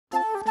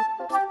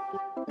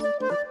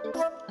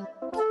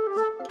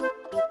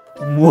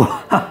Hello,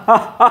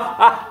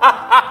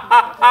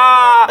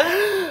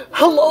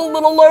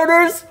 little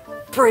learners!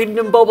 Braden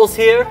and Bubbles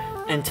here,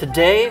 and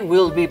today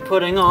we'll be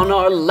putting on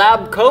our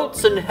lab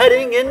coats and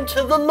heading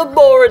into the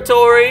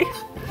laboratory.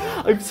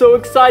 I'm so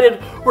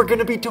excited. We're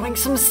gonna be doing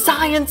some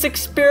science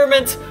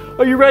experiments.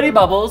 Are you ready,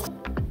 Bubbles?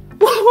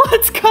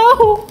 Let's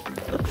go!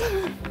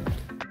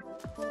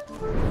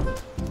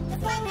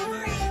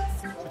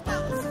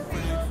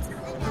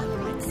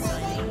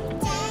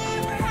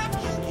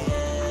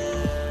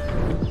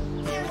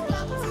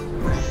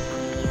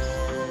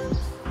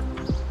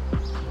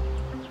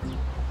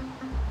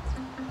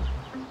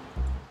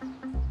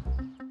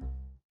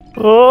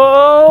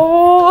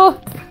 Oh,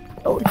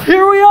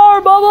 here we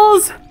are,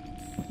 Bubbles.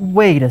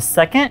 Wait a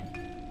second.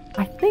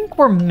 I think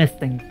we're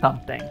missing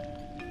something.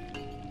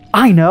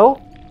 I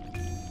know.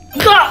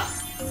 Ah,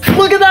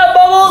 look at that,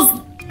 Bubbles.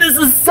 This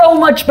is so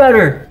much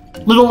better.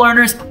 Little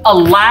learners, a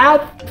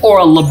lab or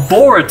a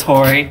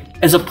laboratory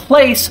is a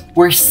place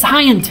where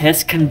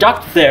scientists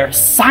conduct their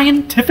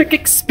scientific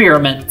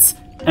experiments.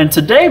 And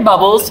today,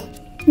 Bubbles,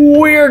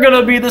 we're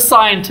gonna be the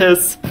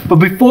scientists. But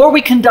before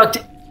we conduct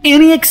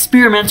any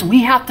experiments,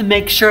 we have to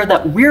make sure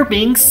that we're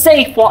being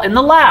safe while in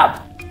the lab.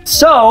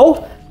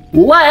 So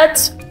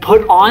let's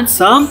put on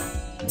some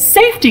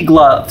safety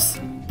gloves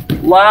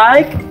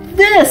like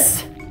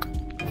this.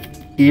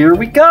 Here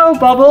we go,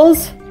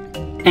 Bubbles.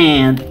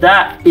 And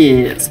that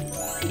is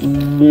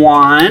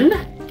one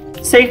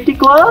safety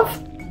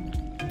glove.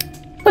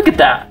 Look at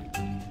that.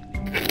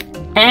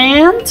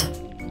 And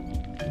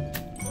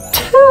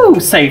two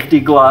safety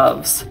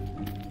gloves.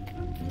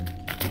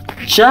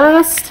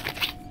 Just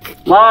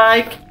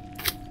like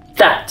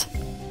that.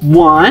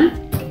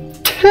 One,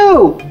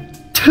 two.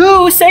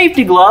 Two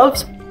safety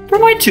gloves for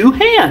my two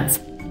hands.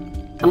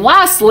 And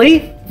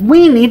lastly,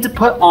 we need to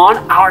put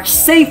on our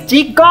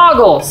safety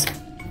goggles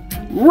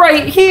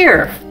right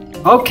here.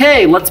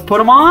 Okay, let's put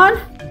them on.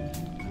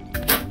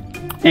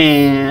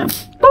 And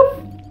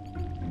boop.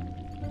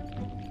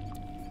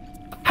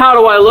 How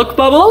do I look,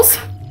 Bubbles?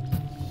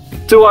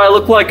 Do I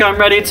look like I'm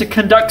ready to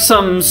conduct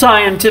some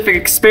scientific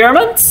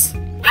experiments?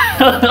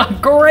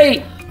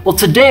 Great. Well,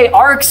 today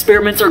our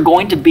experiments are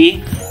going to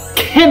be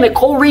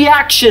chemical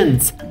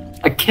reactions.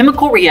 A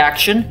chemical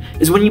reaction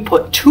is when you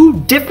put two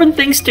different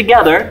things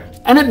together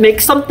and it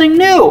makes something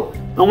new.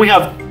 And we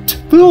have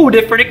two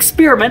different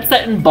experiments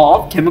that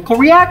involve chemical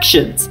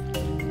reactions.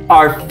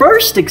 Our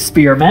first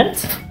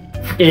experiment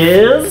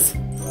is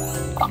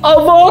a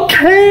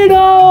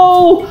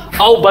volcano.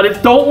 Oh,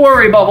 but don't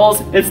worry,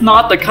 Bubbles. It's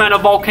not the kind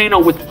of volcano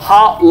with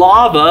hot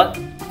lava.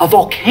 A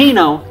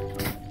volcano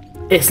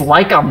is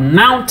like a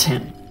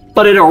mountain,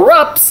 but it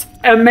erupts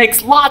and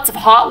makes lots of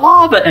hot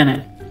lava in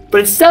it. But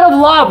instead of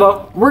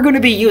lava, we're going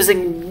to be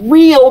using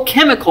real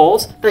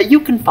chemicals that you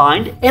can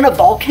find in a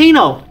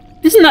volcano.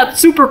 Isn't that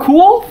super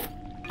cool?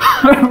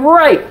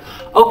 Right.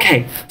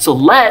 Okay, so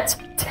let's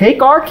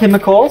take our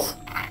chemicals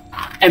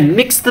and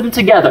mix them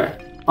together.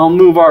 I'll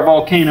move our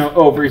volcano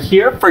over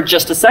here for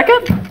just a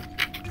second.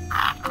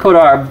 Put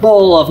our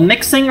bowl of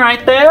mixing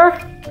right there.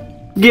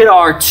 Get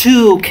our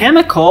two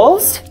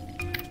chemicals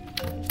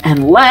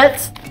and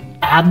let's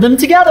add them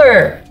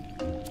together.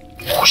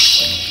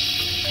 Whoosh.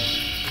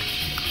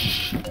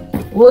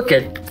 Look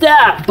at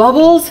that,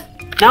 Bubbles.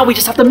 Now we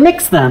just have to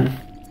mix them.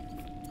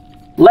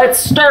 Let's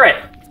stir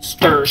it.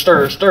 Stir,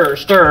 stir, stir,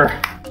 stir.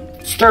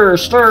 Stir,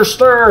 stir,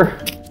 stir.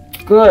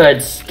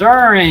 Good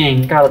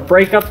stirring. Gotta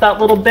break up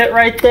that little bit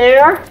right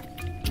there.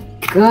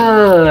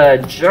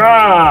 Good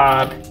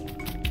job.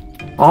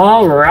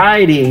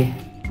 Alrighty.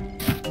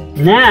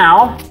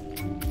 Now,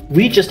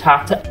 we just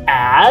have to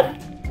add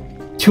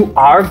to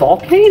our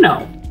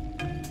volcano.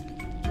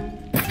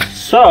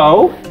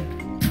 So,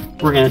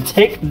 we're gonna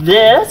take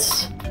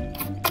this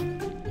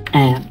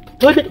and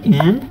put it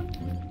in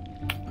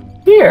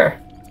here.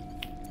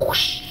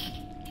 Whoosh.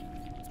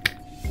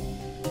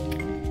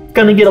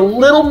 Gonna get a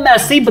little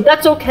messy, but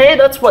that's okay.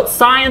 That's what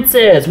science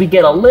is. We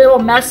get a little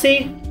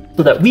messy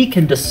so that we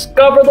can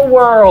discover the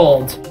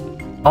world.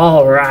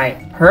 All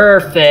right,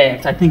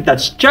 perfect. I think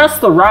that's just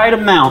the right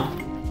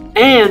amount.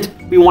 And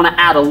we want to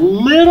add a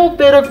little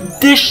bit of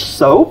dish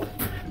soap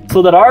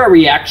so that our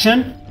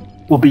reaction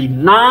will be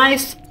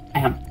nice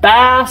and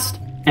fast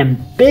and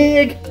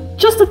big,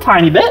 just a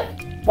tiny bit,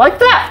 like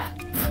that.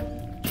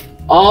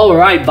 All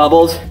right,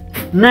 Bubbles.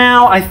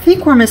 Now, I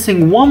think we're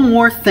missing one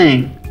more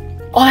thing.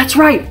 Oh, that's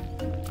right.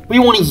 We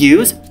want to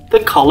use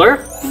the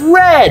color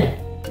red.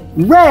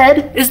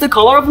 Red is the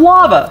color of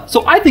lava.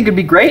 So I think it'd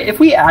be great if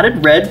we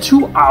added red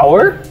to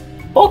our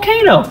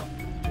volcano.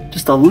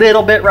 Just a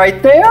little bit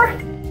right there.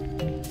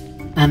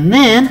 And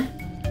then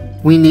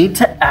we need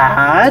to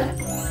add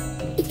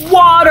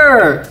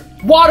water.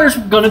 Water's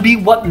gonna be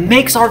what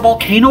makes our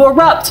volcano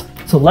erupt.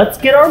 So let's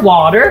get our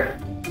water.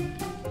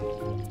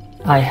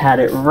 I had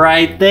it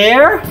right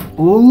there.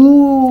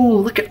 Ooh,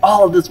 look at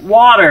all of this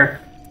water.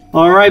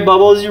 All right,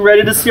 Bubbles, you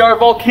ready to see our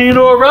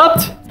volcano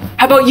erupt?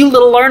 How about you,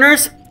 little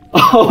learners?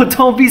 Oh,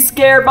 don't be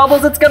scared,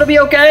 Bubbles, it's gonna be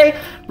okay.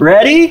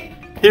 Ready?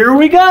 Here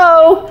we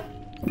go.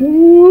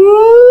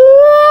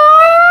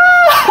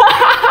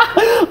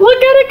 Look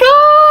at it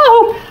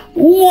go!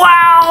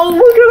 Wow,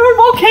 look at our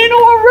volcano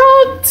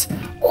erupt!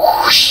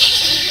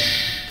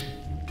 Whoosh.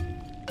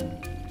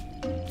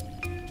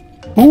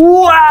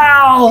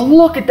 Wow,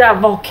 look at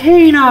that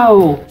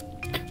volcano!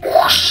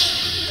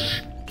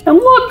 Whoosh. And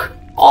look,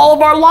 all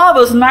of our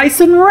lava's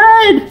nice and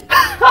red!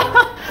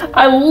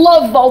 I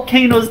love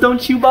volcanoes,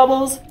 don't you,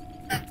 Bubbles?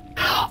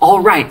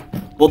 All right,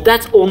 well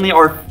that's only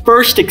our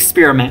first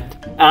experiment.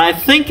 And I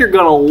think you're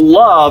gonna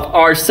love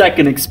our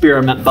second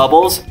experiment,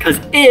 Bubbles, because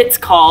it's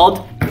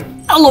called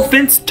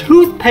elephant's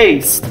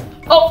toothpaste.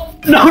 Oh,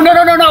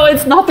 no,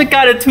 it's not the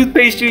kind of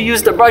toothpaste you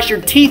use to brush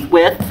your teeth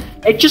with.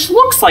 It just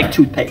looks like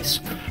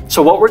toothpaste.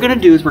 So what we're gonna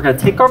do is we're gonna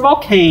take our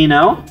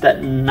volcano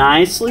that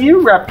nicely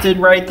erupted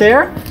right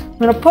there.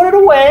 We're gonna put it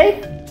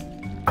away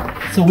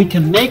so we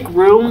can make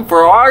room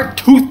for our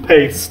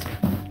toothpaste.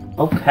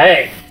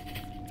 Okay,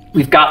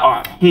 we've got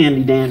our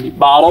handy dandy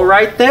bottle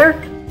right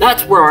there.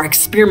 That's where our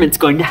experiment's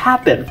going to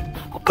happen.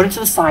 I'll put it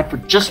to the side for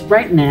just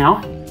right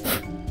now.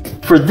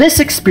 For this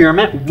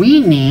experiment,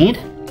 we need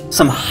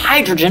some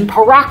hydrogen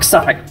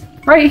peroxide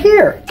right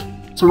here.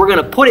 So we're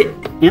gonna put it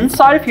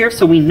inside of here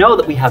so we know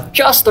that we have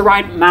just the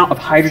right amount of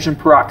hydrogen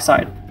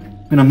peroxide.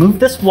 I'm gonna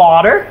move this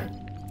water.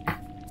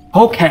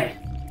 Okay,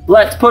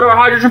 let's put our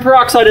hydrogen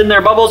peroxide in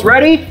there. Bubbles,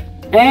 ready?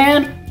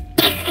 And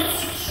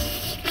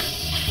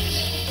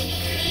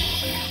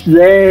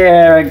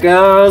there it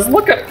goes.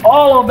 Look at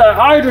all of that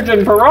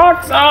hydrogen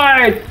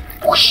peroxide.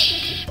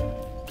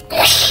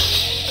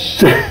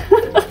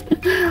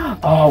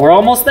 Oh, we're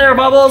almost there,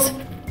 Bubbles.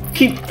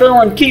 Keep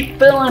filling, keep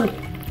filling.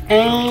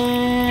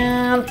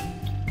 And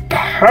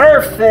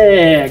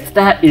perfect.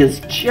 That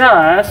is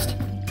just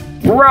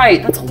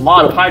right. That's a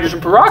lot of hydrogen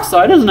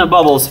peroxide, isn't it,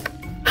 Bubbles?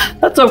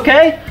 That's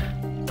okay.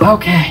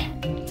 Okay.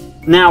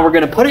 Now we're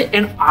gonna put it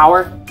in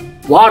our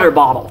water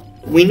bottle.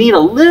 We need a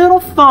little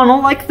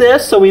funnel like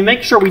this so we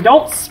make sure we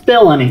don't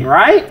spill any,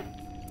 right?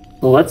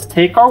 So let's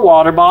take our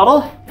water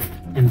bottle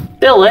and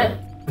fill it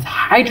with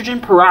hydrogen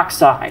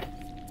peroxide.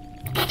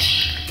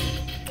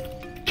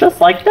 Just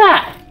like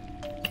that.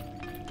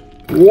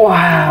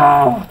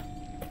 Wow.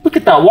 Look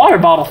at that water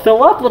bottle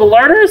fill up, little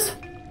learners.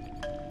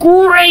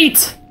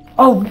 Great.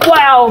 Oh,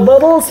 wow,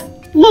 Bubbles.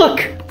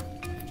 Look.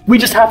 We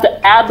just have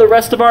to add the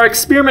rest of our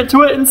experiment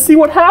to it and see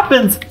what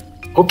happens.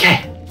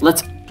 Okay,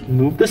 let's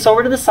move this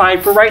over to the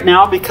side for right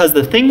now because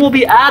the thing we'll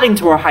be adding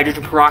to our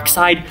hydrogen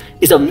peroxide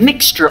is a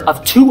mixture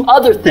of two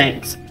other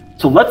things.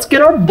 So let's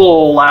get our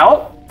bowl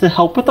out to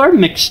help with our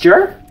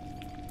mixture.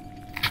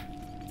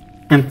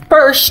 And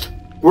first,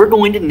 we're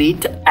going to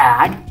need to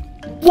add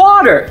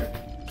water.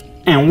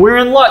 And we're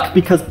in luck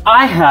because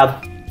I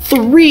have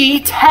 3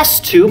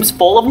 test tubes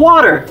full of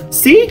water.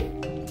 See?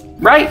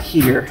 Right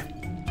here.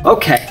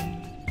 Okay.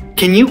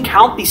 Can you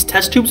count these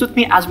test tubes with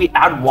me as we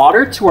add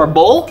water to our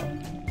bowl?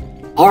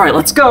 All right,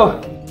 let's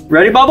go.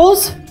 Ready,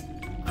 Bubbles?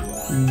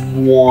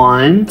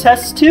 1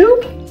 test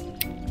tube.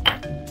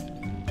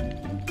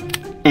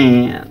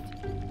 And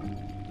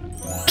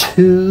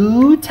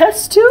 2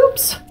 test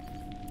tubes.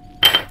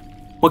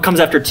 What comes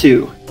after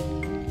 2?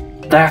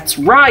 That's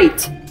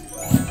right.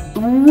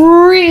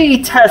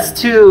 3 test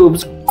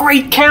tubes.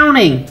 Great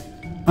counting.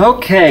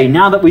 Okay,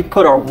 now that we've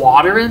put our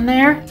water in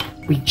there,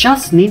 we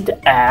just need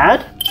to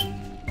add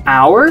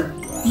our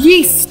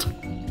yeast.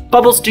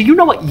 Bubbles, do you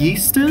know what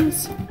yeast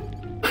is?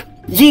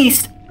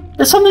 Yeast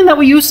is something that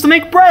we use to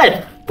make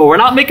bread, but we're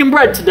not making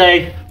bread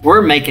today.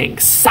 We're making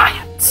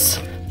science.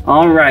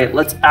 All right,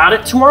 let's add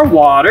it to our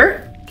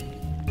water.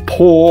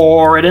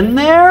 Pour it in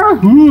there.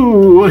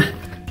 Ooh.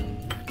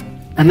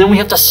 And then we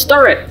have to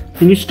stir it.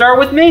 Can you stir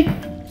with me?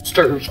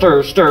 Stir,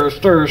 stir, stir,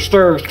 stir,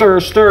 stir, stir,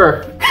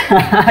 stir.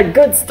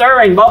 Good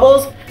stirring,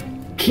 Bubbles.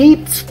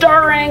 Keep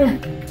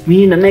stirring. We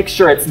need to make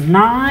sure it's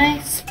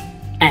nice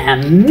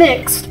and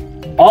mixed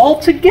all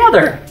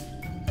together.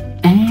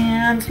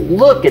 And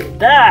look at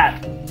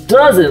that.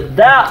 Doesn't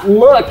that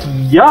look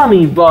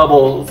yummy,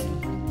 Bubbles?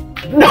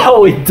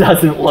 No, it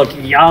doesn't look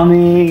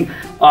yummy.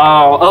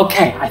 Oh,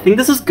 okay, I think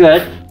this is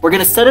good. We're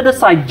gonna set it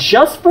aside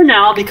just for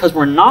now because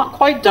we're not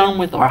quite done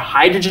with our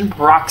hydrogen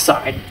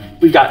peroxide.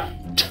 We've got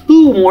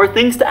 2 more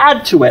things to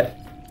add to it.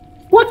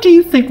 What do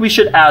you think we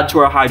should add to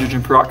our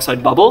hydrogen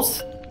peroxide,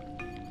 Bubbles?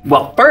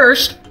 Well,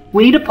 first,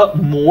 we need to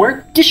put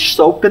more dish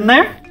soap in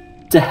there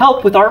to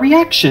help with our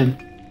reaction.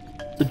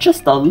 So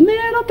just a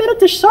little bit of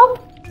dish soap.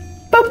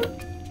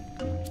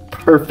 Boop.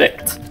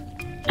 Perfect.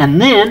 And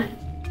then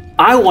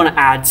I want to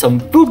add some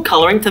food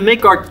coloring to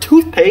make our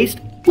toothpaste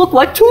look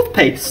like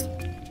toothpaste.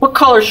 What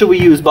color should we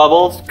use,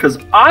 Bubbles? Because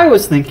I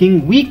was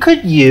thinking we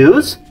could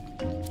use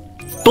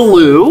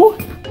blue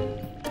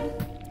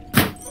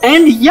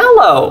and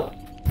yellow.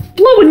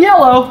 Blue and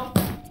yellow,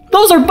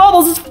 those are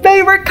Bubbles'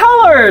 favorite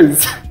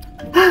colors.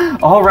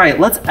 All right,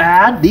 let's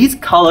add these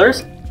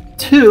colors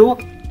to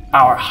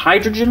our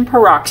hydrogen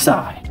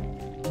peroxide.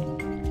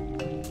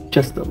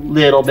 Just a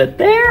little bit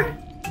there.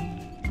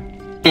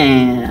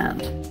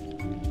 And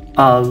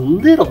a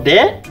little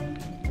bit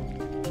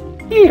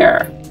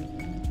here.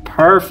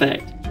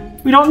 Perfect.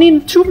 We don't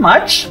need too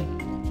much.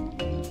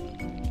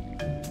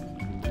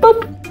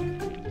 Boop,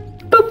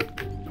 boop.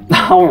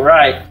 All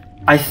right,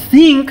 I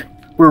think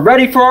we're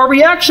ready for our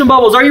reaction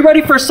bubbles. Are you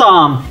ready for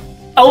some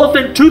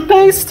elephant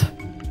toothpaste?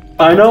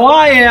 I know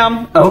I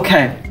am.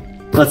 Okay,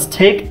 let's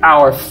take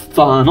our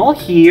funnel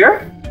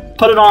here,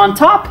 put it on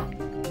top,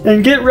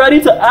 and get ready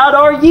to add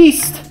our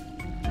yeast.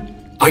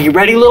 Are you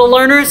ready, little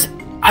learners?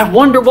 I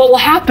wonder what will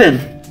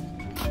happen.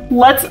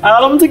 Let's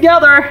add them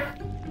together.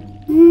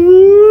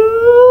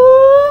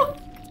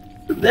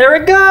 There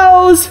it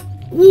goes.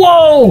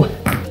 Whoa,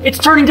 it's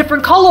turning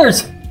different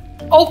colors.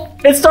 Oh,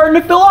 it's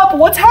starting to fill up.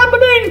 What's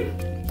happening?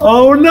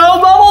 Oh no,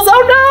 Bubbles,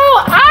 oh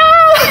no.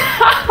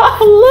 Ah,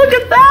 look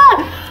at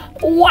that.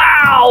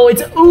 Wow,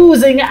 it's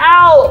oozing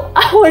out.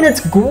 Oh, and it's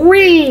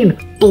green.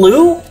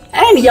 Blue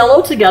and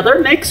yellow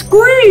together makes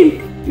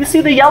green. You see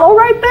the yellow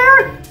right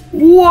there?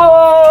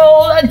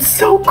 Whoa, that's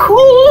so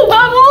cool,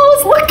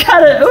 Bubbles. Look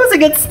at it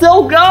oozing, it's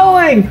still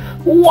going.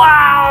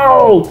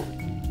 Wow.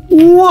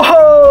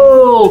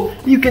 Whoa!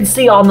 You can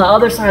see on the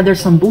other side there's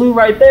some blue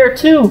right there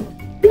too.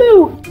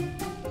 Blue,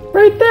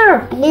 right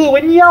there, blue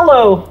and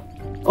yellow.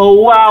 Oh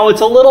wow,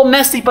 it's a little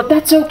messy, but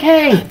that's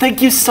okay.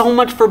 Thank you so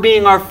much for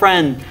being our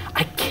friend.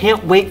 I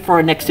can't wait for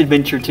our next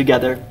adventure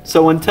together.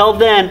 So until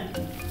then,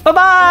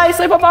 bye-bye.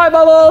 Say bye-bye,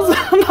 Bubbles.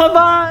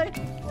 Bye-bye.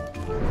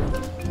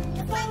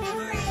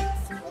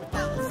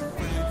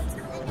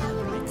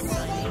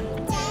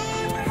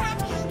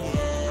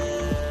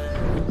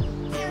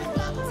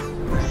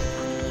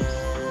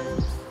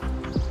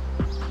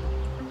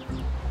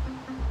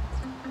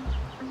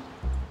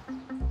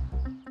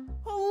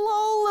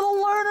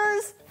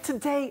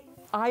 Today,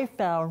 I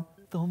found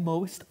the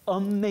most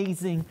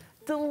amazing,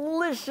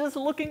 delicious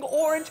looking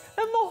orange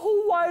in the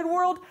whole wide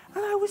world.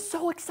 And I was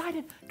so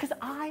excited because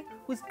I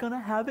was gonna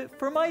have it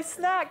for my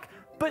snack.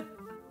 But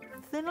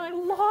then I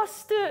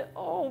lost it.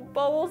 Oh,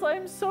 Bubbles, I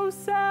am so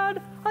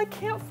sad. I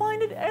can't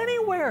find it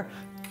anywhere.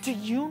 Do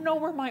you know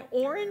where my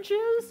orange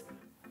is?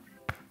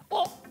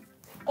 Oh,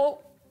 whoa.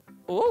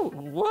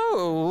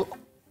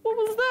 What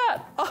was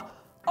that?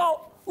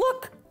 Oh,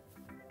 look.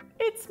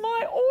 It's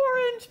my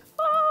orange.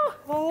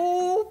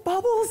 Oh,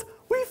 Bubbles,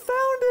 we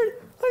found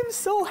it. I'm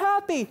so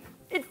happy.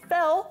 It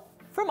fell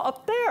from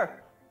up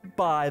there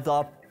by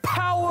the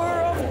power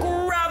of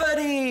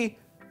gravity.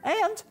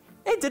 And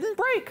it didn't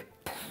break.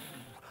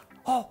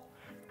 Oh,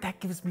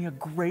 that gives me a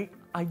great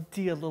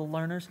idea, little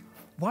learners.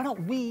 Why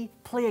don't we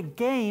play a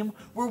game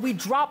where we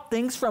drop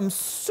things from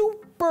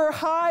super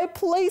high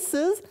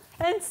places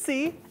and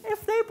see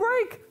if they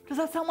break? Does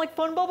that sound like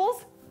fun,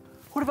 Bubbles?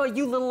 What about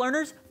you, little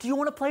learners? Do you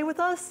want to play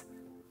with us?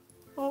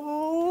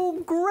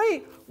 Oh,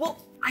 great. Well,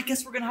 I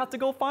guess we're gonna have to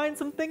go find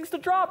some things to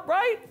drop,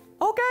 right?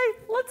 Okay,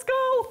 let's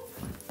go.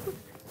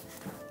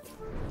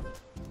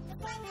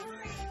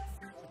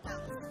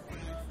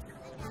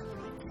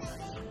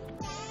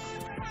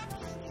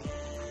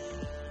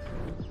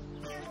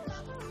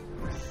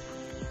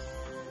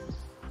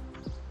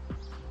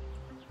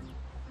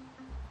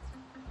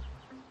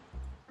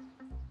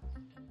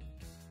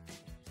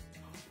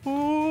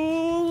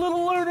 Ooh,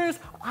 little learners,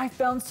 I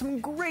found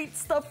some great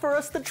stuff for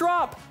us to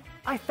drop.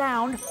 I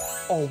found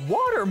a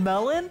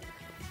watermelon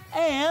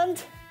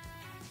and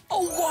a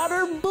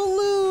water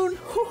balloon.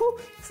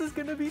 This is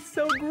gonna be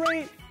so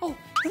great. Oh,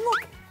 and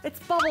look,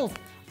 it's Bubbles.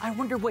 I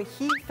wonder what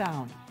he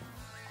found.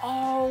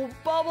 Oh,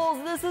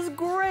 Bubbles, this is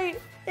great.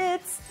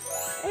 It's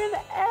an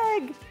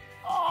egg.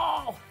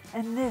 Oh,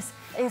 and this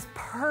is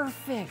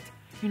perfect.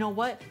 You know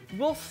what?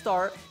 We'll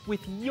start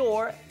with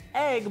your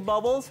egg,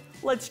 Bubbles.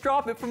 Let's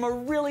drop it from a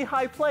really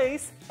high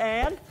place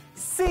and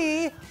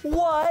see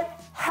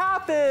what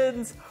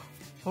happens.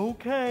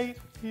 Okay,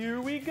 here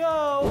we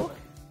go.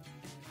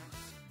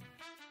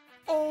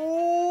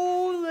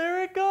 Oh,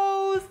 there it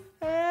goes,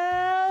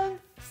 and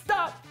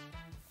stop.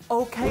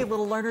 Okay,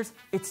 little learners,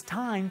 it's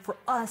time for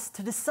us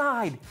to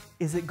decide.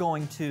 Is it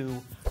going to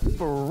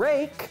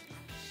break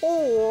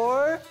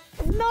or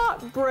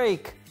not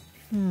break?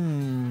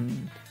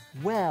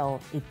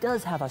 Well, it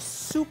does have a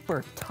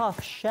super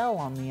tough shell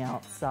on the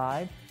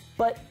outside,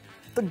 but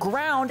the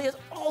ground is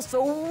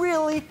also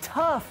really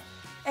tough.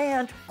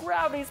 And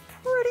gravity's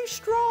pretty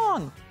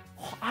strong.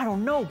 Oh, I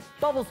don't know,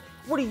 Bubbles,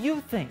 what do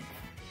you think?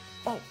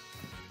 Oh,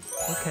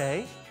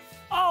 okay.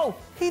 Oh,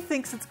 he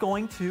thinks it's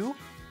going to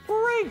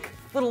break.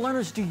 Little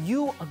learners, do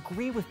you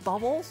agree with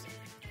Bubbles?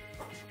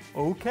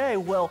 Okay,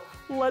 well,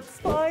 let's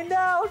find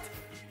out.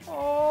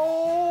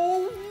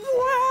 Oh,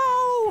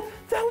 wow,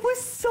 that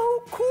was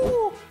so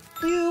cool.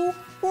 You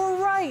were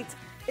right,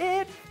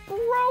 it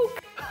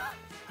broke.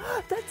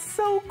 That's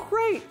so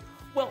great.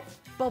 Well,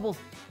 Bubbles,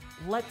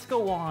 let's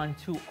go on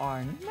to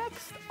our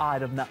next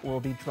item that we'll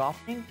be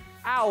dropping,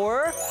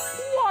 our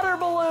water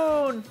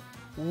balloon.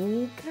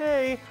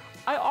 Okay,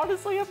 I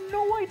honestly have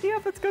no idea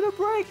if it's gonna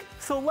break,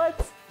 so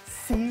let's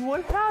see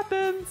what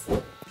happens.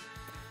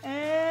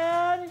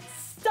 And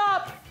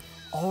stop.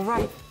 All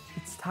right,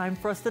 it's time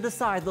for us to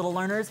decide, little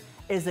learners.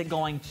 Is it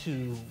going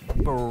to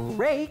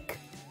break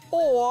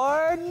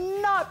or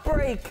not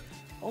break?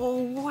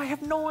 Oh, I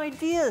have no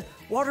idea.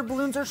 Water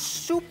balloons are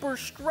super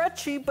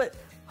stretchy, but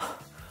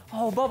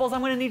oh, Bubbles,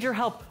 I'm gonna need your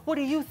help. What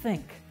do you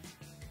think?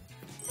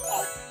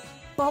 Oh,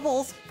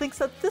 Bubbles thinks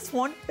that this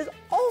one is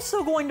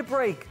also going to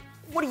break.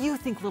 What do you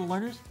think, little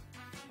learners?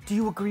 Do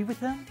you agree with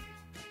him?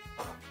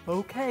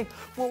 Okay,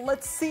 well,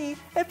 let's see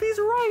if he's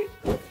right.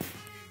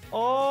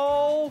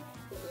 Oh,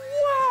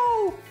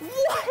 wow!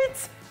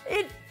 What?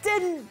 It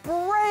didn't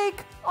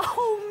break!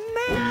 Oh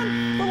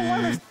man! Little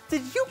learners,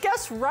 did you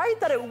guess right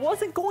that it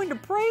wasn't going to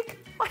break?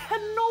 I had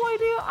no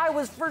idea. I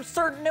was for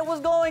certain it was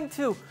going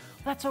to.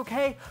 That's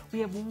okay. We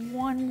have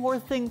one more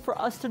thing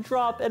for us to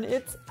drop, and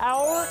it's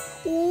our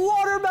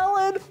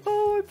watermelon.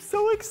 Oh, I'm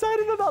so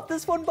excited about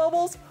this one,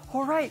 Bubbles.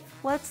 All right,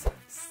 let's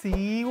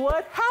see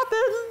what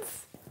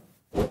happens.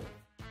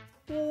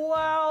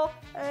 Wow,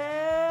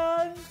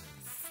 and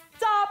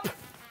stop.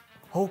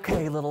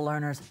 Okay, little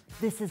learners,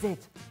 this is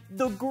it.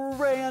 The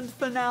grand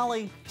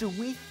finale. Do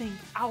we think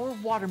our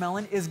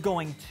watermelon is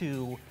going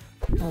to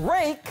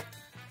break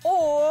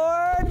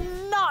or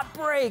not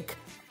break?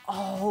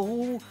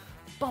 Oh,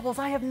 Bubbles,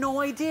 I have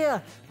no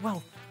idea.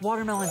 Well,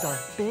 watermelons are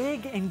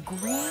big and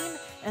green,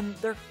 and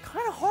they're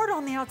kind of hard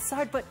on the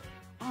outside, but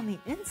on the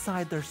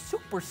inside, they're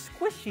super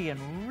squishy and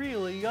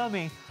really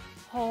yummy.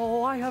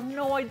 Oh, I have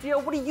no idea.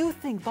 What do you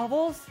think,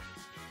 Bubbles?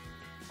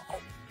 Oh,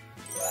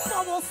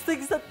 Bubbles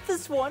thinks that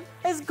this one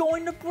is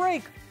going to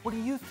break. What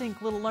do you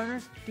think, little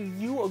learners? Do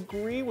you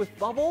agree with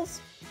Bubbles?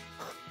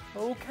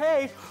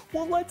 Okay,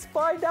 well, let's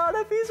find out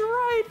if he's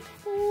right.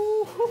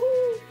 Ooh.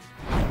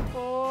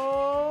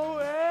 Oh,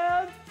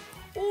 and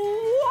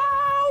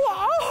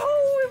wow!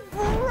 Oh, it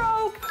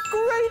broke!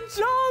 Great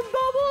job,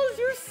 Bubbles!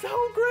 You're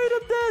so great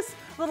at this!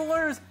 Little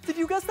learners, did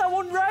you guess that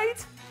one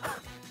right?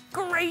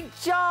 Great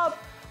job!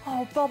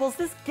 Oh, Bubbles,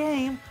 this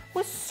game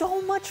was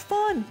so much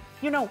fun.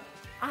 You know,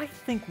 I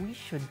think we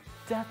should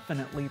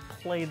definitely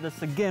play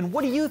this again.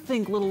 What do you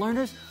think, little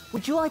learners?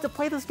 Would you like to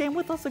play this game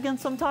with us again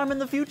sometime in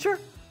the future?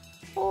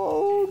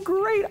 Oh,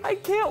 great! I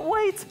can't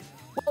wait!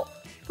 Well,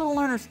 little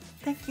learners,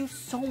 thank you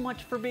so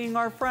much for being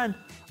our friend.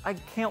 I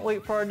can't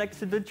wait for our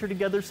next adventure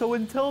together, so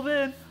until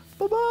then,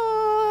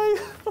 bye-bye!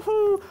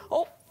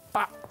 Oh,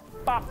 bop,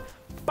 bop,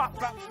 bop,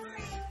 bop.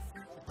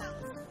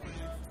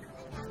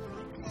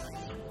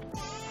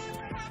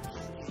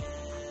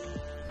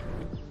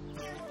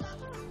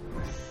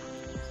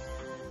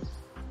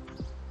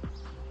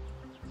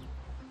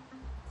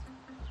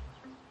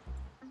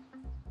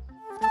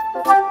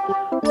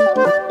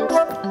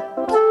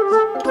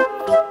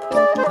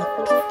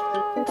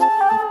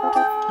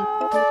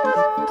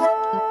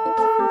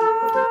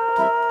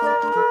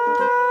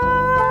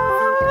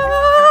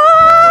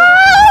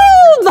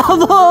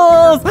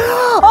 Bubbles!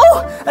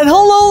 Oh, and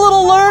hello,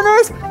 little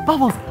learners!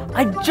 Bubbles,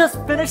 I just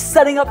finished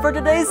setting up for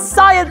today's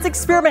science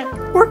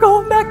experiment. We're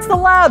going back to the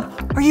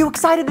lab. Are you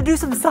excited to do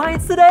some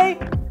science today?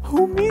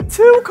 Oh, me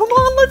too. Come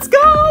on, let's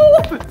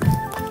go!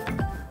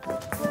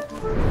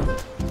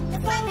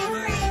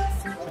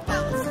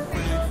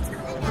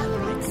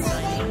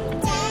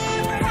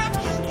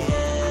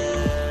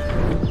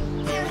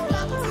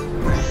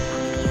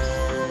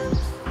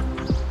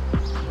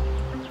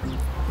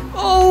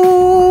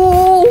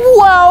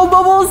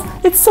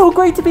 It's so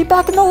great to be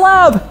back in the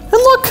lab. And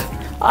look,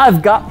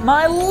 I've got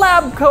my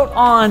lab coat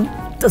on.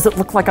 Does it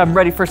look like I'm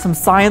ready for some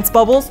science,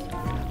 Bubbles?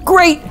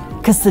 Great,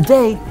 because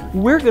today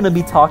we're gonna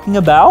be talking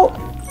about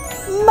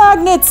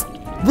magnets.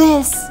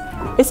 This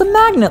is a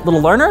magnet,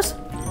 little learners.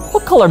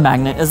 What color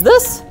magnet is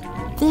this?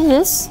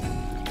 This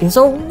is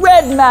a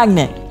red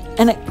magnet,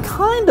 and it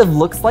kind of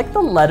looks like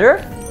the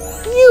letter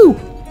U.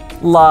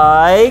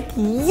 Like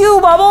you,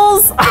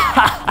 Bubbles.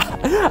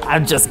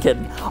 I'm just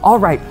kidding. All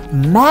right,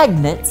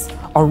 magnets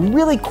are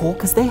really cool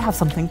because they have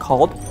something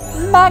called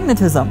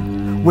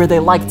magnetism, where they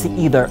like to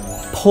either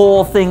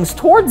pull things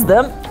towards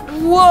them,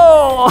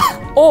 whoa,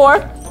 or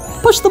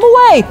push them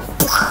away.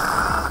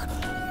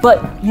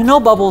 But you know,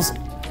 Bubbles,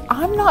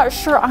 I'm not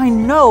sure I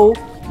know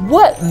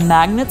what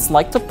magnets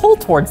like to pull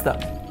towards them.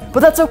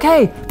 But that's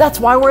okay, that's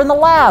why we're in the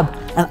lab.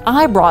 And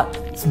I brought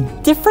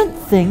some different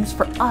things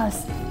for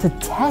us to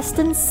test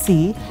and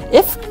see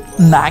if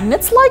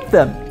magnets like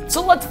them.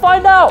 So let's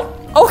find out.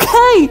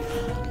 Okay,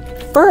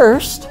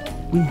 first,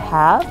 we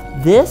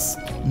have this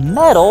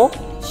metal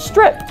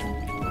strip.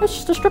 It's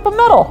just a strip of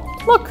metal.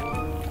 Look,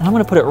 and I'm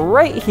gonna put it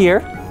right here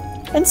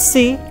and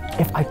see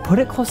if I put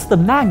it close to the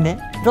magnet,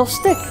 it'll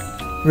stick.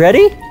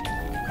 Ready?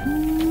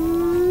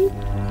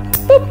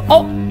 Boop.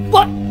 Oh,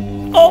 what?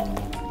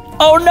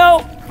 Oh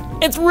no,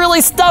 it's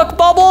really stuck,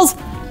 Bubbles.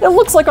 It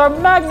looks like our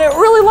magnet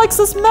really likes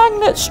this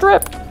magnet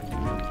strip.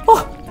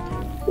 Oh,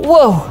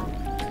 whoa,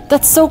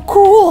 that's so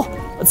cool.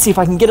 Let's see if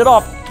I can get it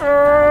off.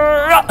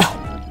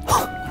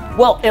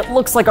 Well, it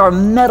looks like our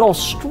metal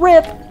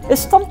strip is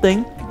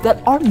something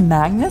that our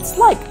magnets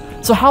like.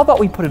 So how about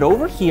we put it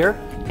over here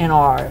in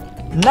our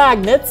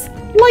magnets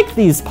like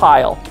these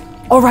pile.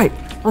 All right,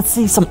 let's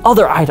see some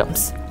other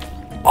items.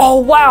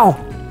 Oh wow,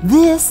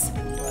 this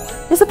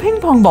is a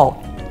ping pong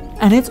ball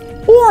and it's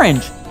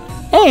orange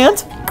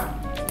and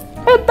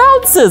it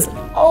bounces.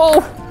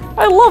 Oh,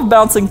 I love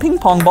bouncing ping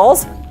pong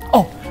balls.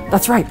 Oh,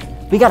 that's right,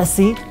 we gotta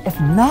see if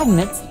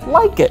magnets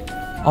like it.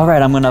 All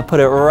right, I'm gonna put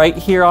it right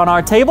here on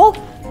our table.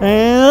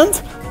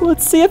 And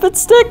let's see if it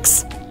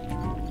sticks.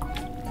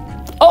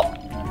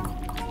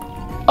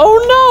 Oh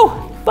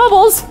no,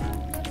 Bubbles.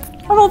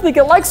 I don't think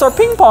it likes our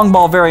ping pong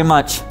ball very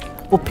much.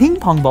 Well, ping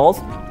pong balls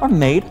are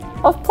made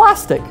of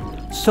plastic.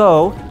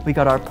 So we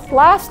got our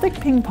plastic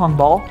ping pong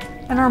ball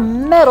and our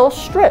metal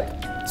strip.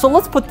 So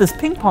let's put this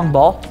ping pong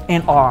ball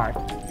in our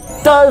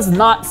does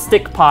not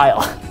stick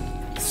pile.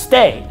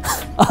 Stay.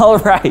 All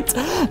right,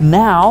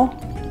 now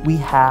we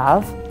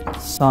have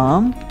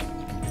some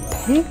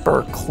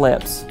paper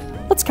clips.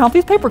 Let's count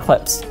these paper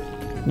clips.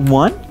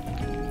 1,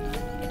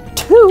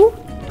 2,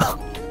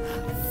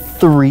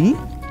 3,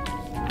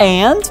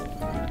 and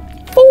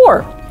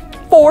 4.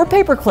 4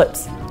 paper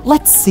clips.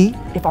 Let's see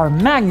if our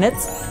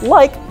magnets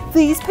like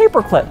these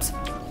paper clips.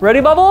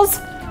 Ready, Bubbles?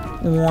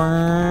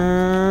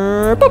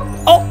 Boop.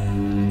 Oh.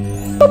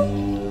 Boop.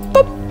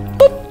 Boop.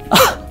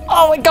 Boop.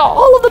 Oh, we got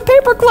all of the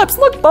paper clips.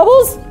 Look,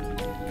 Bubbles.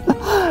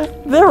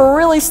 They're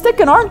really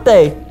sticking, aren't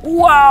they?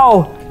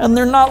 Wow, and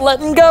they're not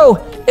letting go.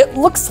 It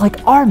looks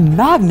like our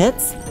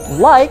magnets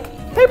like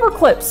paper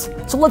clips.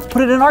 So let's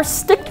put it in our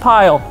stick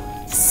pile.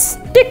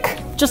 Stick,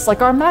 just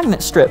like our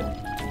magnet strip.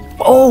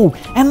 Oh,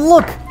 and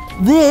look,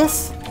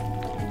 this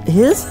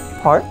is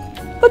part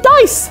of a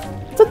dice.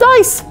 It's a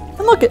dice.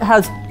 And look, it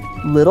has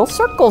little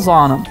circles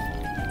on them.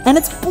 And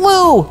it's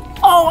blue.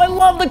 Oh, I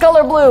love the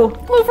color blue.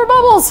 Blue for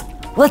Bubbles.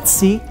 Let's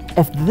see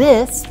if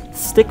this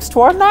sticks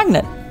to our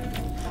magnet.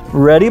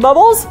 Ready,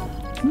 Bubbles?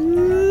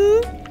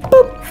 Boop.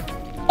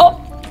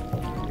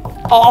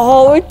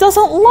 Oh, it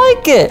doesn't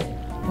like it.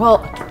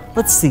 Well,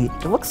 let's see.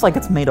 It looks like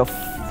it's made of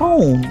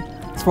foam.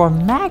 So our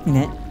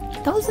magnet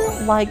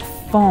doesn't like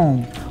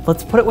foam.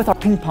 Let's put it with our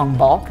ping pong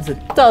ball because it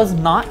does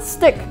not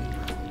stick.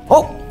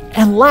 Oh,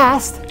 and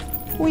last,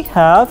 we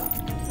have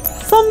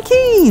some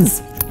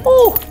keys.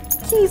 Oh,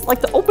 keys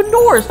like to open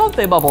doors, don't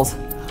they, Bubbles?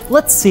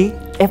 Let's see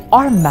if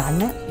our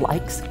magnet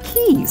likes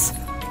keys.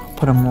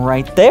 Put them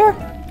right there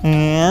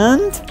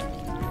and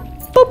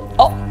boop.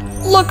 Oh,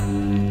 look,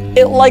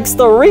 it likes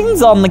the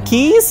rings on the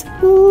keys.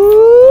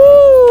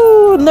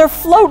 Ooh, and they're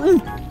floating.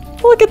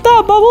 Look at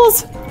that,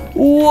 Bubbles.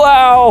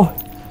 Wow.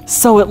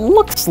 So it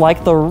looks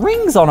like the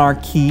rings on our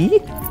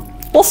key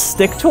will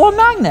stick to a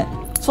magnet.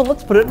 So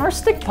let's put it in our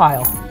stick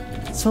pile.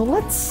 So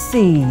let's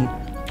see.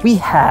 We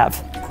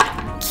have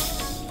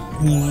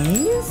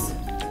keys,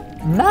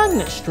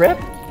 magnet strip,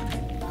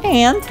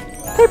 and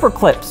paper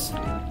clips.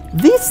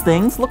 These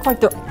things look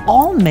like they're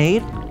all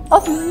made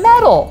of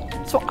metal.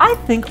 So I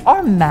think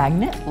our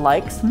magnet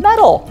likes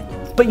metal.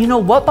 But you know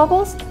what,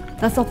 Bubbles?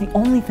 That's not the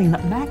only thing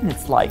that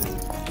magnets like.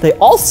 They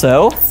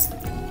also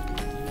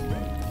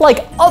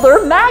like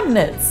other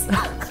magnets.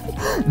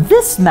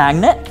 This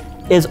magnet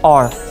is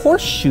our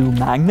horseshoe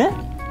magnet,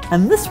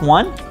 and this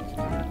one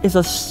is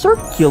a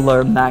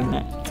circular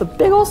magnet. It's a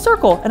big old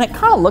circle, and it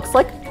kind of looks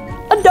like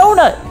a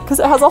donut because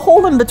it has a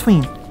hole in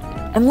between.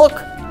 And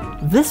look,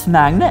 this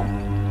magnet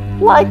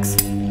likes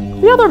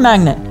the other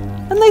magnet,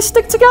 and they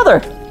stick together.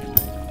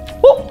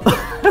 Whoa.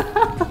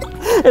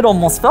 It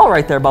almost fell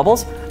right there,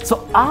 Bubbles.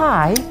 So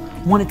I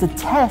wanted to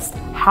test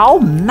how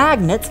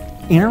magnets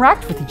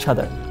interact with each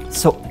other.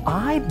 So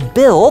I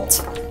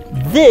built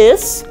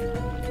this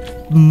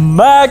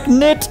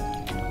magnet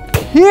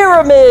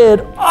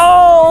pyramid.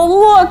 Oh,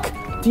 look.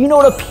 Do you know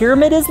what a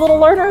pyramid is, little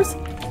learners?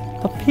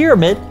 A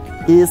pyramid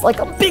is like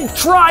a big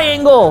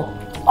triangle.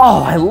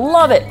 Oh, I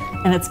love it.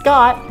 And it's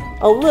got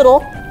a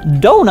little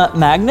donut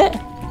magnet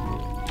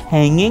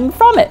hanging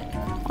from it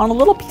on a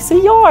little piece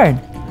of yarn.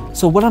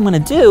 So what I'm gonna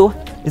do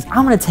is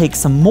I'm gonna take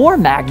some more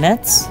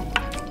magnets,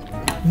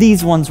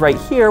 these ones right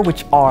here,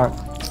 which are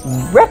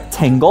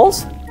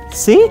rectangles.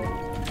 See?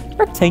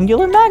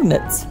 Rectangular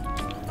magnets.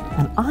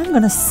 And I'm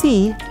gonna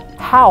see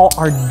how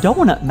our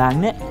donut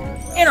magnet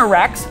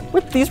interacts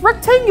with these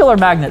rectangular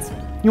magnets.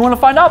 You wanna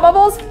find out,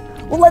 Bubbles?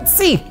 Well, let's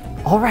see.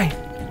 All right,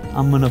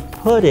 I'm gonna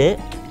put it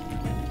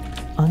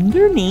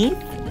underneath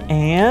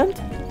and,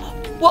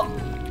 whoa,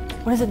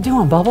 what is it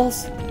doing,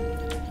 Bubbles?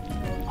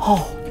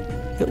 Oh,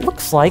 it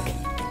looks like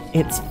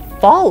it's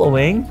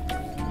following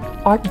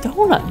our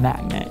donut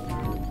magnet.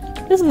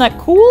 Isn't that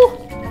cool?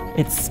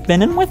 It's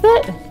spinning with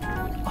it.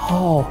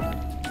 Oh,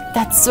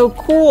 that's so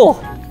cool.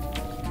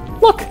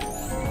 Look,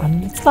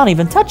 it's not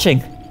even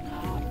touching.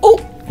 Oh,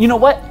 you know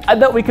what? I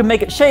bet we can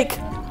make it shake.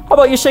 How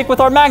about you shake with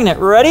our magnet?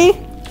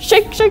 Ready?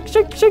 Shake, shake,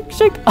 shake, shake,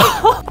 shake.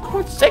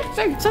 Shake,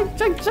 shake, shake,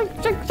 shake, shake,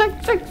 shake,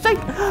 shake, shake, shake.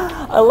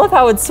 I love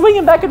how it's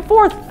swinging back and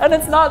forth and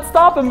it's not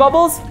stopping,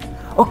 Bubbles.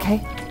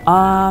 Okay,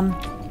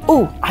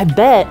 oh, I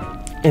bet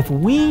if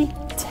we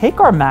take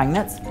our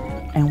magnets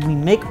and we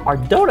make our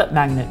donut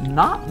magnet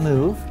not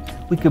move,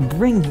 we could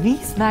bring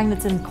these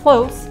magnets in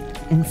close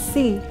and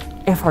see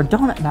if our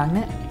donut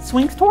magnet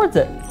swings towards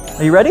it.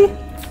 Are you ready?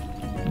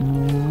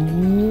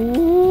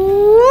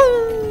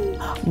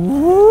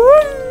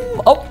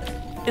 Oh,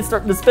 it's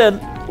starting to spin.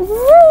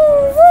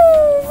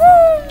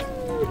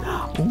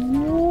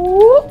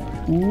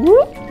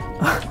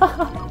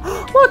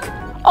 Look,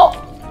 oh,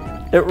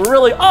 it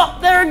really, oh,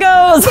 there it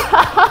goes.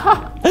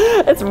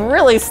 It's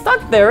really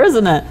stuck there,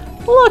 isn't it?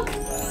 Look,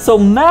 so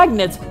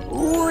magnets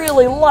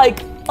really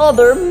like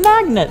other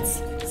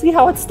magnets. See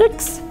how it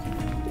sticks?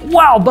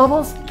 Wow,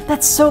 Bubbles,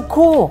 that's so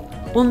cool.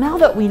 Well, now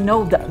that we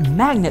know that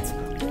magnets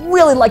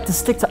really like to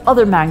stick to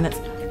other magnets,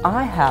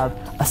 I have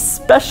a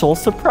special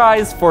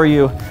surprise for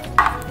you.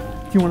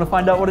 Do you want to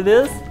find out what it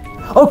is?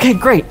 Okay,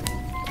 great.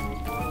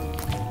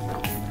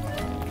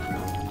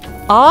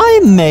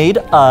 I made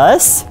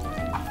us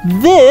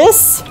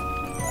this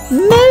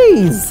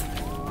maze.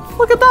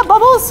 Look at that,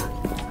 Bubbles.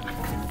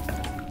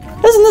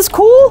 Isn't this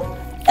cool?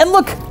 And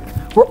look,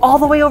 we're all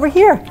the way over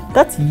here.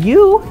 That's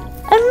you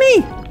and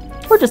me.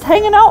 We're just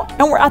hanging out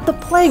and we're at the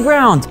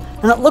playground.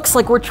 And it looks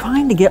like we're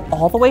trying to get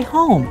all the way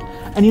home.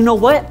 And you know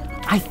what?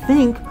 I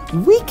think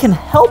we can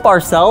help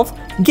ourselves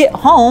get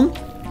home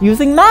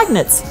using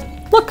magnets.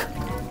 Look,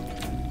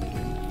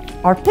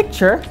 our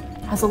picture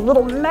has a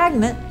little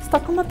magnet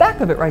stuck on the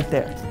back of it right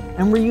there.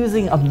 And we're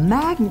using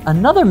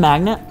another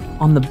magnet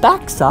on the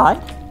back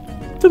side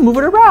to move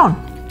it around,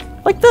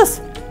 like this.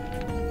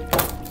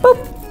 Boop,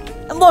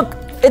 and look,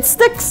 it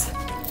sticks.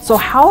 So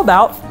how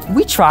about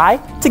we try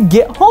to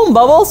get home,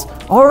 Bubbles?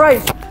 All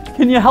right,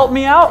 can you help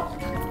me out?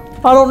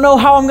 I don't know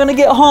how I'm gonna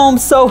get home,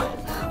 so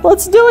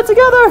let's do it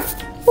together.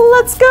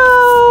 Let's go.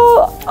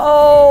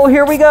 Oh,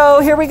 here we go,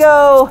 here we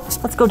go.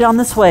 Let's go down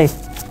this way.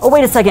 Oh,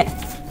 wait a second.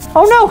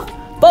 Oh no,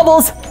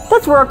 Bubbles,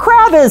 that's where our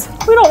crab is.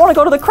 We don't wanna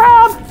go to the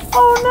crab.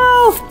 Oh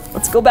no,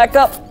 let's go back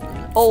up.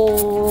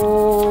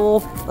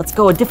 Oh, let's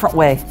go a different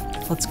way.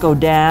 Let's go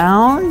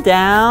down,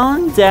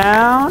 down,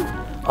 down.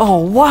 Oh,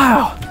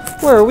 wow.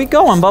 Where are we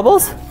going,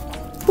 Bubbles?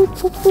 Boop,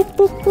 boop, boop,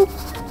 boop,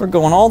 boop. We're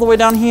going all the way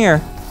down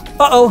here.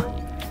 Uh-oh,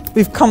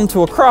 we've come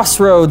to a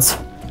crossroads.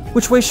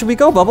 Which way should we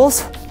go,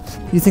 Bubbles?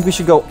 You think we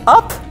should go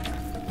up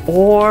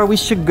or we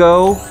should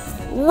go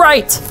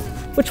right?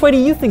 Which way do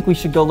you think we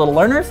should go, little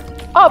learners?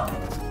 Up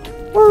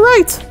or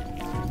right?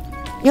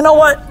 You know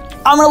what?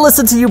 I'm gonna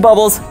listen to you,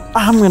 Bubbles.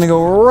 I'm gonna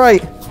go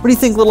right. What do you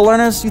think, little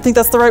learners? You think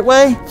that's the right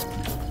way?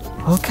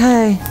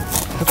 Okay,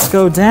 let's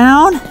go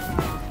down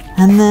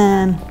and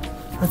then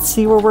let's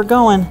see where we're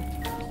going.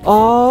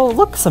 Oh,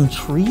 look, some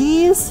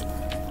trees.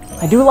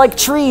 I do like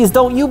trees,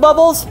 don't you,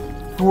 Bubbles?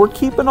 And we're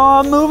keeping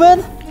on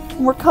moving.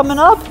 And we're coming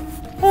up.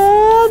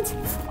 And,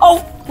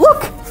 oh,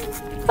 look.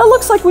 It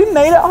looks like we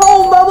made it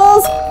home,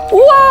 Bubbles.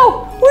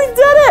 Whoa, we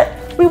did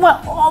it. We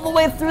went all the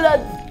way through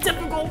that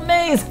difficult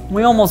maze.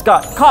 We almost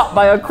got caught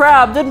by a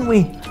crab, didn't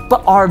we?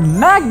 But our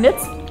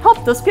magnets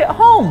helped us get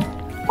home.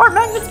 Aren't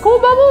magnets cool,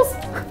 Bubbles?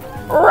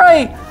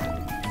 Right.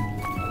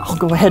 I'll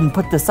go ahead and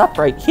put this up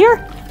right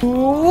here.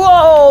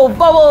 Whoa,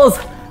 Bubbles!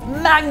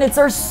 Magnets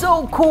are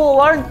so cool,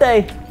 aren't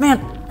they?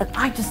 Man,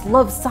 I just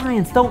love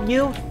science, don't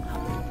you?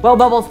 Well,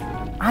 Bubbles,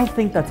 I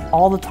think that's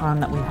all the time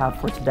that we have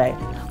for today.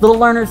 Little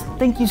learners,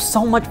 thank you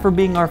so much for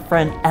being our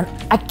friend, and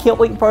I can't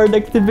wait for our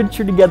next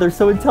adventure together.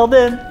 So until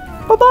then,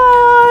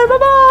 bye-bye,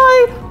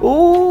 bye-bye.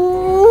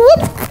 Ooh,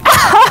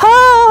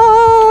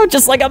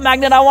 just like a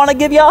magnet, I want to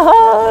give you a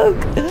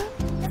hug.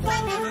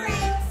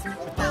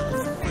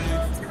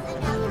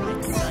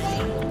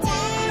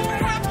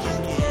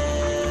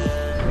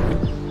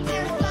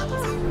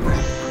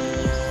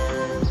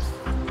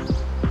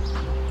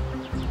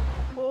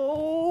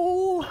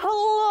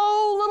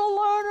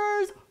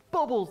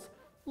 Bubbles,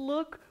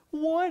 look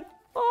what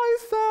I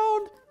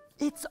found.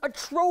 It's a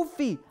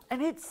trophy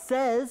and it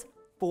says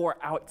for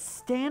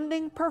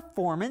outstanding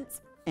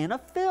performance in a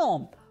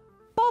film.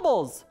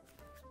 Bubbles,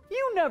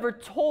 you never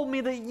told me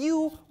that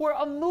you were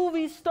a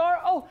movie star.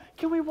 Oh,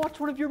 can we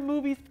watch one of your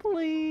movies,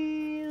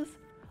 please?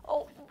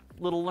 Oh,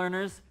 little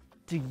learners,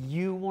 do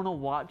you want to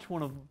watch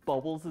one of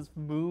Bubbles'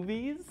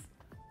 movies?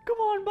 Come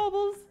on,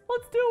 Bubbles,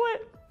 let's do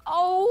it.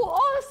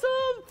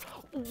 Oh,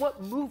 awesome.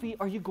 What movie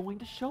are you going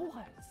to show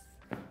us?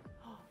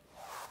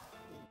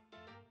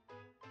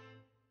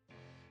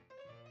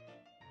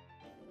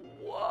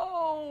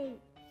 Whoa!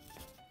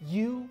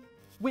 You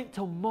went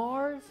to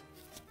Mars?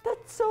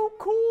 That's so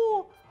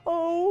cool!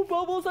 Oh,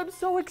 Bubbles, I'm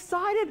so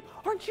excited!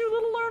 Aren't you,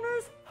 little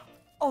learners?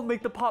 I'll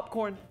make the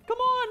popcorn. Come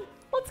on,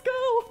 let's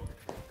go!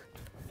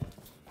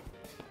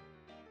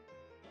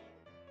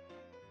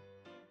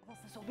 Bubbles,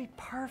 this will be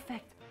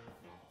perfect.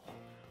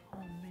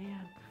 Oh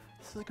man,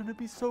 this is gonna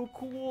be so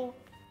cool.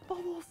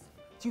 Bubbles,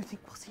 do you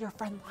think we'll see our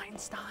friend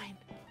Einstein?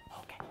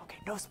 Okay,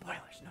 no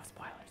spoilers, no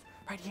spoilers.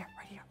 Right here,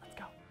 let's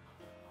go.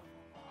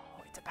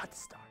 It's about to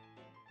start.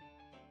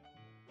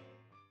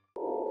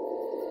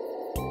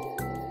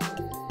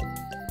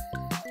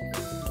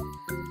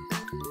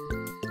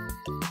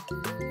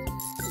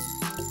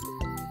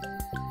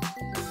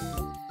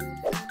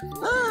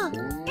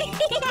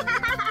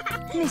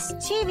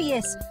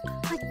 Mischievous!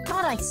 I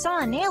thought I saw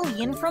an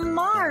alien from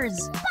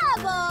Mars.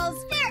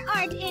 Bubbles! There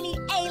aren't any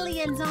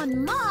aliens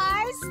on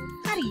Mars!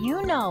 How do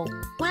you know?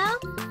 Well,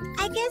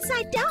 I guess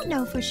I don't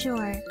know for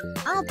sure.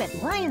 I'll bet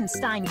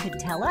Einstein could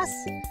tell us.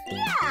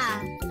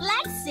 Yeah!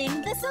 Let's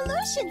sing the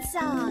solution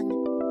song!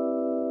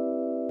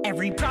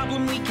 Every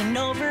problem we can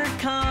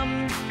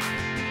overcome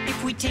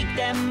if we take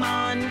them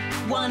on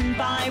one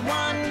by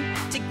one.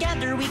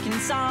 Together we can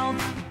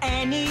solve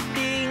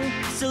anything.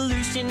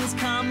 Solutions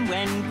come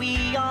when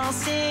we all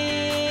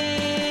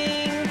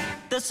sing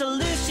the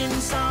solution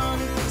song,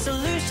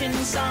 solution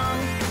song.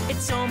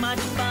 It's so much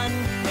fun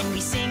when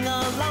we sing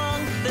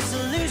along. The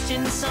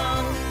solution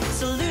song,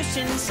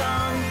 solution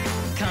song.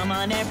 Come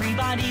on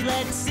everybody,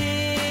 let's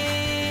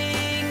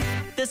sing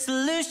the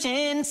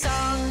solution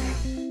song.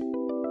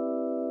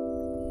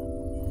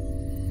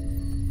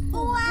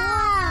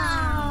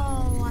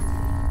 Wow!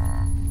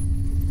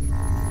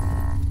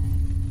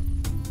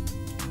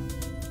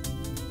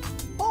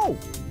 Oh,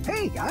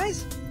 hey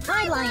guys!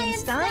 Hi,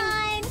 Lionstein.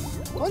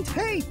 And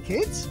hey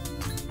kids!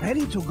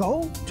 Ready to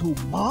go to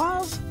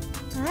Mars?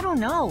 I don't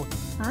know.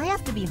 I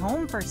have to be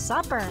home for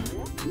supper.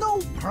 No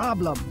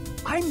problem.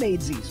 I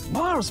made these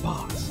Mars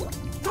bars.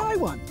 Try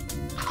one.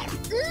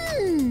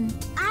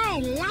 I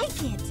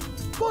like it.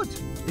 Good,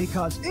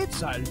 because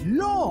it's a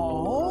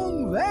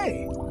long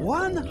way.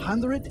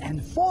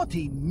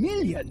 140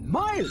 million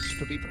miles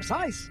to be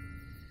precise.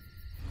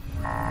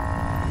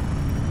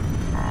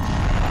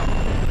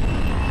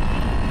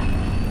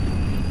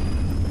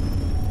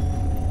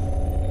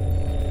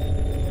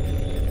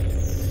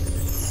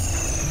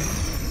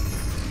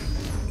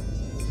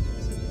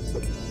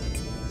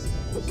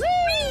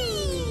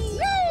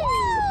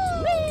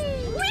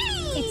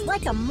 It's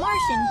like a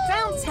Martian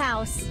bounce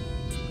house.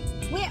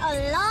 We're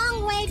a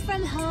long way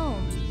from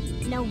home.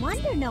 No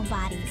wonder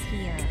nobody's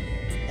here.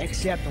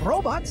 Except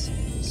robots,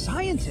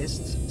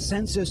 scientists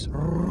sent this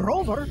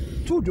rover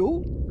to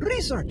do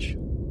research.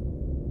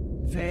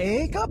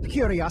 Wake up,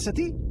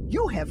 Curiosity.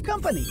 You have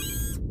company.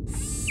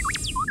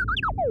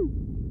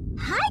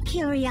 Hi,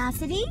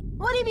 Curiosity.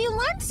 What have you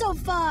learned so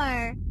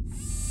far?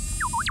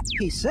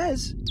 He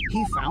says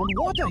he found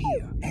water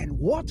here, and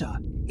water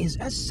is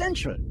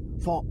essential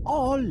for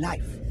all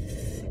life.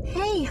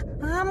 Hey,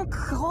 I'm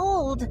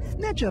cold.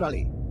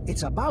 Naturally,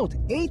 it's about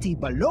 80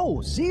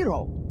 below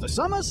zero. The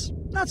summers,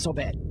 not so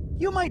bad.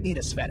 You might need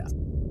a sweater.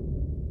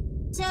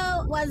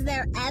 So, was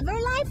there ever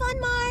life on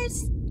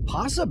Mars?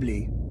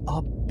 Possibly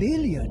 1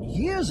 billion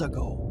years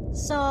ago.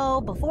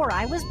 So, before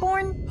I was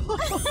born?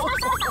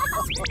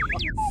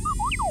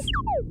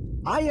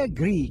 I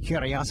agree,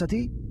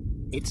 Curiosity.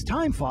 It's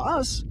time for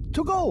us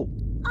to go.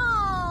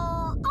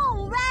 Oh,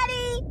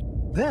 already?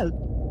 Well,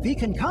 we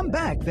can come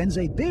back when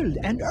they build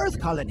an Earth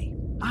colony.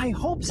 I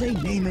hope they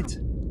name it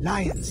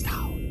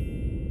Lionstown.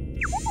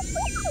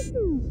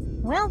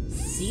 Well,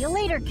 see you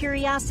later,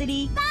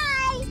 Curiosity.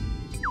 Bye!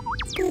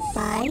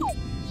 Goodbye.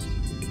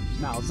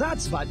 Now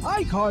that's what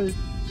I call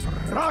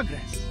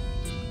progress.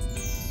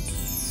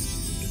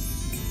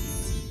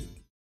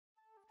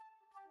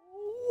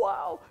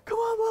 Wow. Come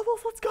on,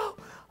 Bubbles, let's go.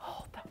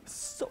 Oh, that was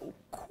so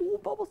cool,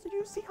 Bubbles. Did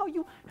you see how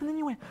you, and then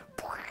you went,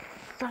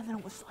 and then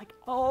it was like,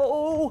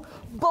 oh,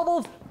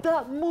 Bubbles,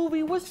 that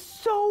movie was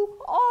so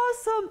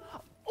awesome.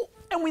 Oh,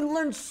 and we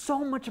learned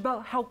so much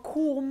about how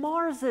cool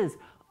Mars is.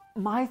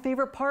 My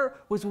favorite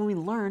part was when we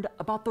learned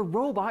about the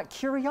robot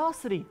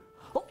Curiosity.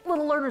 Oh,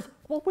 little learners,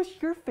 what was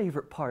your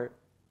favorite part?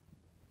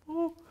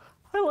 Oh,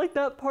 I like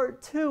that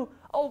part too.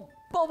 Oh,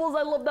 Bubbles,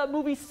 I love that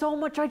movie so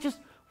much. I just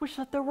wish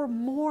that there were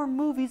more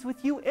movies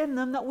with you in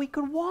them that we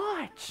could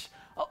watch.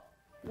 Oh,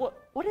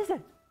 what is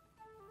it?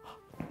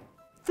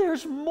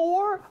 There's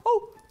more?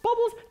 Oh,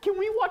 Bubbles, can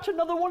we watch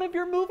another one of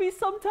your movies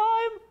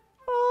sometime?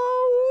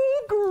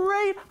 Oh,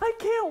 great. I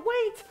can't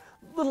wait.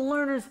 Little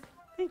learners,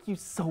 thank you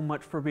so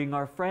much for being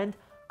our friend.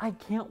 I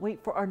can't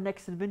wait for our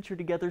next adventure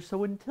together.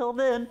 So until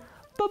then,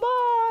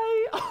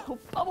 bye-bye. Oh,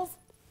 Bubbles.